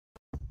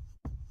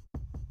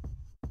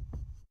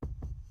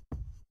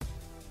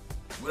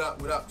What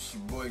up? It's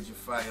your boy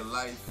Japhia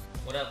Life.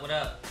 What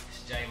up?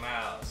 It's J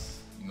Miles.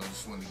 You know,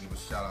 just wanted to give a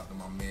shout out to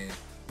my man,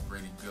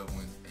 Brady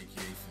Goodwin,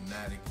 aka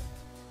Phanatik.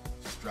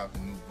 Just dropped a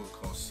new book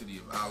called City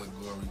of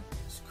Allegory.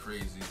 It's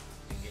crazy.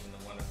 Been given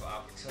the wonderful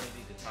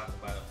opportunity to talk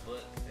about a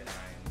book that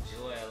I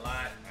enjoy a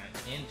lot. I'm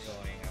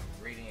enjoying.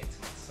 I'm reading it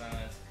to my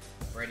sons.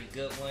 Brady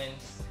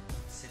Goodwin's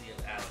City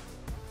of Allegory.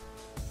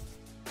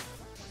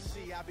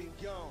 See, I've been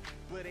gone,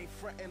 but ain't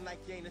frontin' like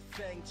ain't a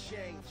thing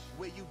changed.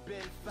 Where you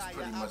been, fire,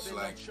 pretty much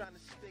like, trying to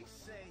stay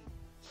sane.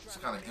 It's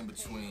kind of in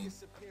between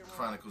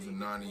Chronicles of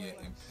Narnia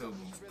and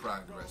Pilgrim's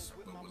Progress,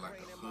 but with like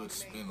a hood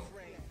spin on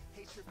it.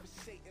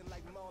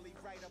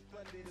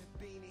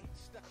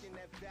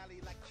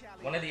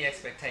 One of the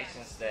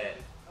expectations that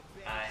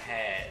I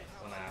had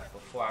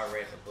before I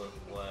read the book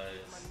was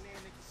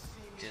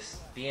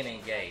just being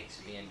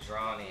engaged, being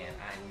drawn in.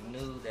 I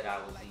knew that I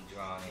would be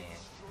drawn in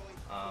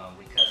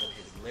because of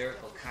his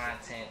lyrical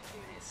content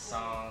and his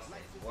songs,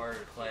 his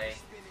wordplay,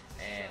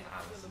 and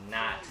I was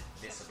not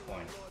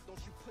disappointed.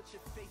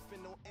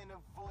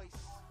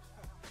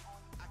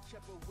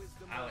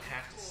 I would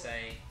have to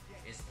say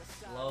it's the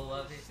flow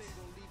of it,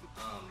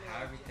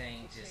 how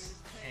everything just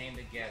came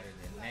together,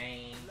 the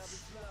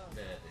names,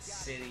 the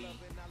city,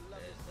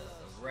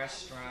 the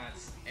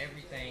restaurants,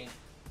 everything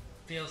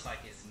feels like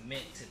it's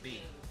meant to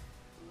be.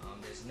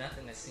 There's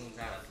nothing that seems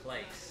out of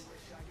place,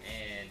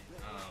 and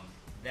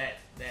that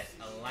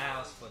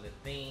allows for the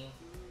theme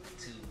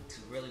to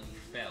really be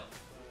felt.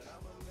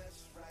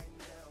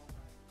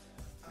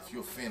 If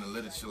you're a fan of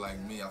literature like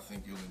me, I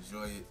think you'll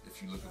enjoy it.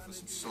 If you're looking for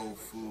some soul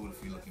food,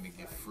 if you're looking to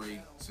get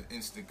free, it's an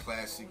instant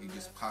classic. It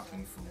gets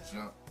popping from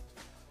jump.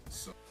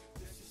 So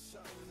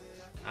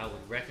I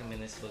would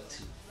recommend this book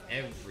to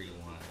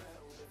everyone.